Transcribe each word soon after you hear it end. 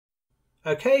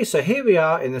Okay, so here we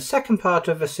are in the second part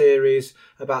of a series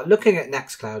about looking at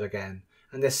Nextcloud again.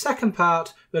 And this second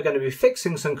part, we're going to be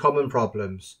fixing some common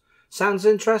problems. Sounds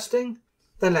interesting?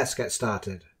 Then let's get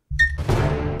started.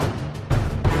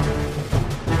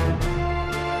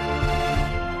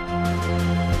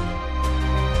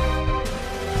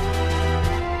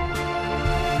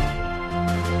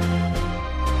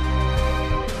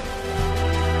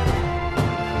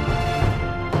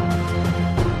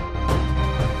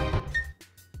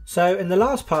 So in the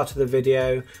last part of the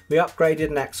video, we upgraded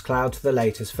Nextcloud to the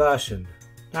latest version.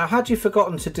 Now, had you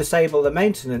forgotten to disable the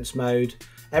maintenance mode,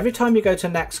 every time you go to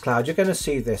Nextcloud, you're going to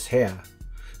see this here.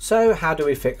 So how do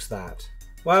we fix that?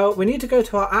 Well, we need to go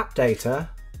to our app data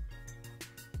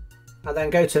and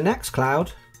then go to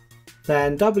Nextcloud,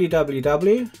 then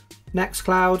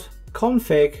www.nextcloud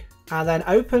config, and then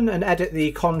open and edit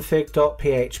the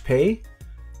config.php.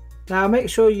 Now make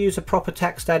sure you use a proper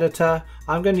text editor.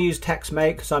 I'm going to use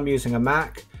TextMate because I'm using a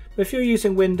Mac, but if you're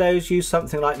using Windows, use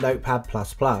something like Notepad++.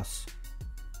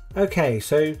 Okay,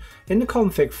 so in the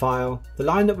config file, the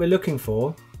line that we're looking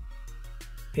for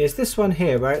is this one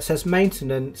here where it says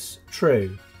maintenance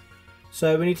true.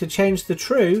 So we need to change the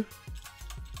true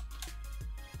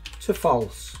to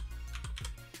false.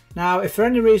 Now if for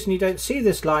any reason you don't see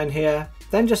this line here,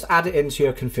 then just add it into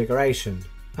your configuration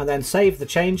and then save the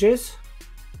changes.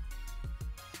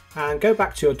 And go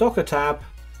back to your Docker tab,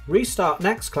 restart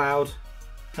Nextcloud,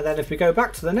 and then if we go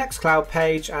back to the Nextcloud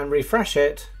page and refresh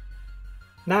it,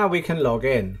 now we can log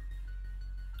in.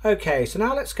 Okay, so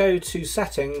now let's go to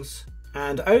settings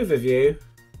and overview,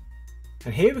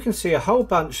 and here we can see a whole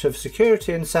bunch of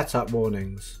security and setup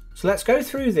warnings. So let's go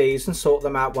through these and sort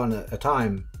them out one at a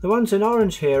time. The ones in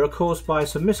orange here are caused by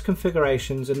some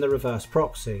misconfigurations in the reverse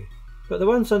proxy, but the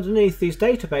ones underneath, these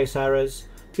database errors,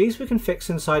 these we can fix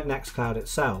inside Nextcloud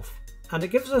itself. And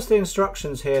it gives us the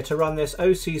instructions here to run this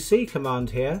OCC command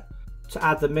here to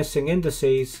add the missing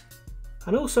indices,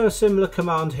 and also a similar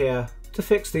command here to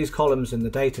fix these columns in the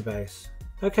database.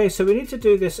 Okay, so we need to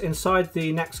do this inside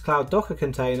the Nextcloud Docker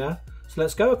container, so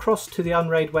let's go across to the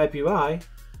unRAID web UI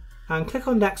and click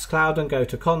on Nextcloud and go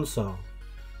to console.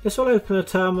 This will open a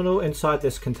terminal inside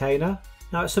this container.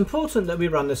 Now it's important that we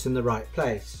run this in the right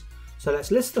place. So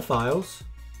let's list the files.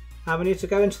 And we need to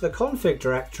go into the config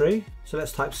directory, so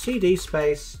let's type cd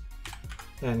space,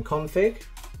 then config.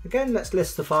 Again, let's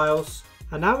list the files,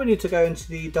 and now we need to go into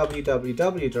the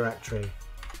www directory.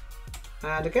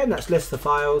 And again, let's list the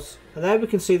files, and there we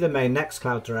can see the main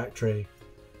Nextcloud directory,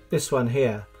 this one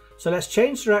here. So let's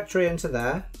change directory into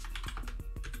there,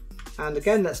 and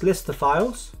again, let's list the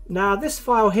files. Now this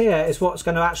file here is what's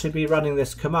going to actually be running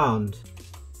this command,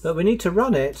 but we need to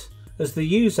run it as the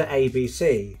user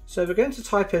ABC. So we're going to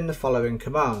type in the following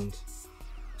command: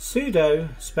 sudo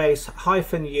space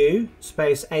 -u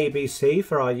space ABC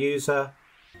for our user,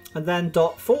 and then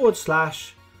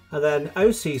 // and then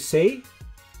OCC,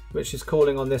 which is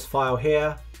calling on this file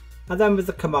here, and then with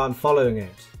the command following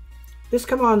it. This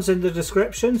command's in the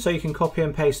description, so you can copy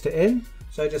and paste it in,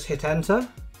 so just hit enter.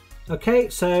 Okay,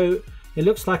 so it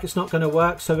looks like it's not going to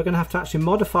work, so we're going to have to actually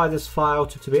modify this file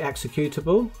to be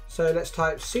executable. So let's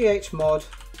type chmod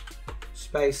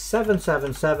space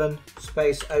 777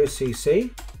 space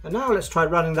OCC, and now let's try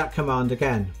running that command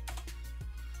again.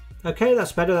 Okay,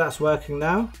 that's better, that's working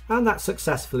now, and that's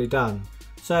successfully done.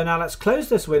 So now let's close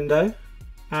this window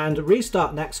and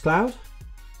restart Nextcloud,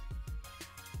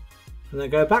 and then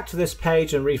go back to this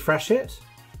page and refresh it.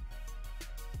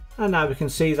 And now we can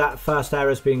see that first error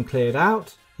is being cleared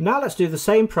out. Now let's do the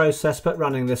same process but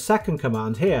running this second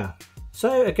command here.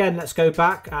 So again, let's go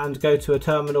back and go to a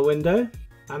terminal window,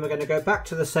 and we're going to go back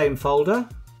to the same folder,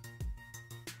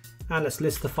 and let's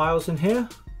list the files in here.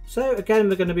 So again,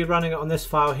 we're going to be running it on this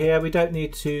file here. We don't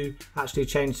need to actually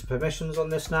change the permissions on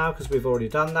this now because we've already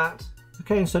done that.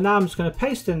 Okay, and so now I'm just going to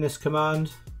paste in this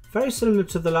command, very similar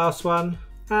to the last one,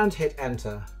 and hit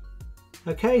enter.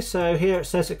 Okay, so here it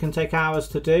says it can take hours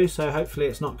to do, so hopefully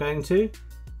it's not going to.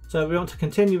 So we want to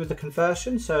continue with the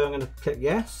conversion, so I'm going to click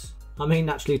yes. I mean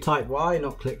actually type Y,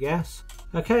 not click yes.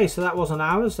 Okay, so that wasn't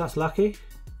ours, that's lucky.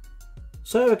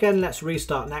 So again, let's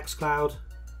restart Nextcloud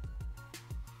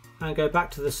and go back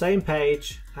to the same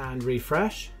page and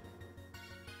refresh.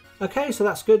 Okay, so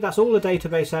that's good, that's all the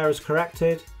database errors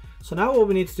corrected. So now all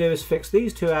we need to do is fix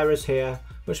these two errors here,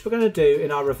 which we're going to do in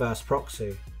our reverse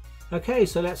proxy. Okay,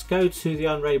 so let's go to the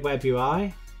unRAID web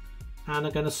UI, and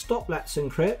I'm going to stop Let's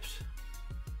Encrypt.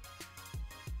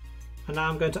 And now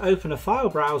I'm going to open a file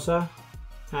browser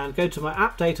and go to my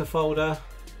app data folder,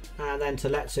 and then to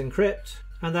Let's Encrypt,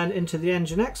 and then into the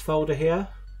Nginx folder here,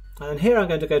 and here I'm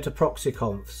going to go to proxy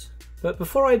confs. But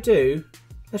before I do,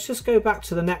 let's just go back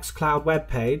to the Nextcloud web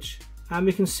page, and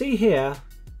we can see here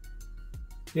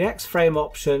the X-frame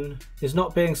option is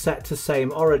not being set to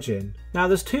same origin. Now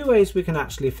there's two ways we can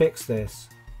actually fix this.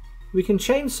 We can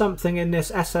change something in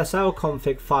this SSL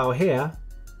config file here,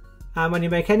 and when you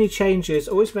make any changes,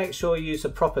 always make sure you use a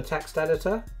proper text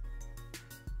editor.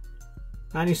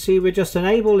 And you see we just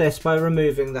enable this by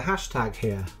removing the hashtag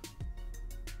here.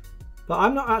 But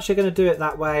I'm not actually going to do it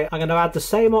that way. I'm going to add the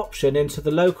same option into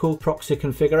the local proxy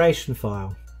configuration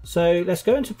file. So let's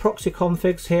go into proxy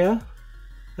configs here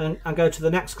and go to the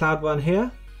Nextcloud one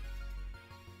here.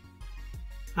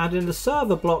 And in the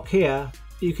server block here,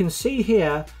 you can see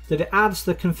here that it adds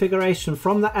the configuration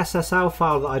from the SSL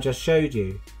file that I just showed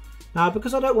you. Now,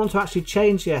 because I don't want to actually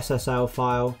change the SSL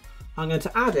file, I'm going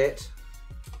to add it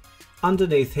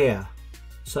underneath here.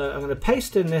 So I'm going to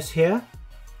paste in this here.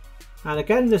 And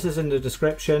again, this is in the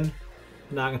description.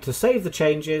 Now I'm going to save the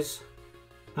changes.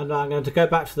 And now I'm going to go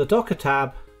back to the Docker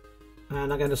tab.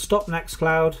 And I'm going to stop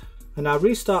Nextcloud. And now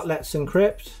restart Let's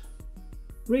Encrypt.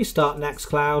 Restart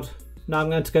Nextcloud. Now I'm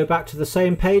going to go back to the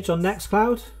same page on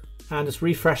Nextcloud. And just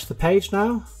refresh the page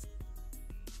now.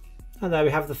 And there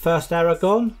we have the first error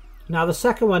gone. Now the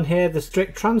second one here, the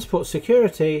strict transport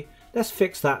security, let's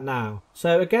fix that now.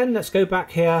 So again, let's go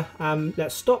back here and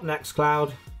let's stop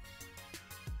Nextcloud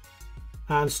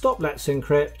and stop Let's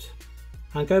Encrypt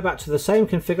and go back to the same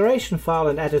configuration file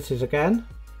and edit it again.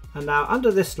 And now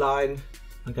under this line,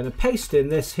 I'm going to paste in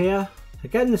this here.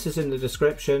 Again, this is in the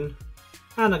description,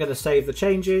 and I'm going to save the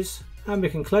changes, and we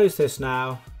can close this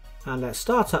now. And let's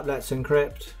start up Let's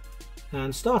Encrypt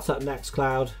and start up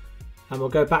Nextcloud. And we'll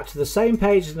go back to the same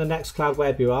page in the Nextcloud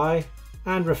web UI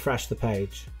and refresh the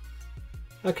page.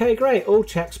 Okay, great, all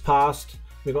checks passed.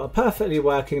 We've got a perfectly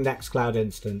working Nextcloud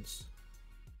instance.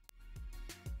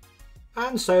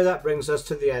 And so that brings us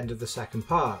to the end of the second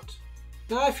part.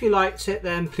 Now if you liked it,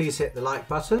 then please hit the like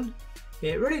button.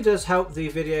 It really does help the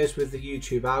videos with the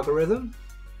YouTube algorithm.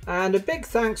 And a big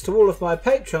thanks to all of my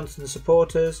patrons and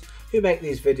supporters who make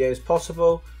these videos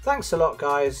possible. Thanks a lot,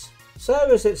 guys. So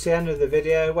as it's the end of the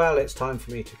video, well, it's time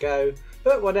for me to go.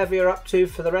 But whatever you're up to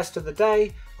for the rest of the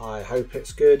day, I hope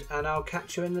it's good, and I'll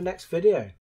catch you in the next video.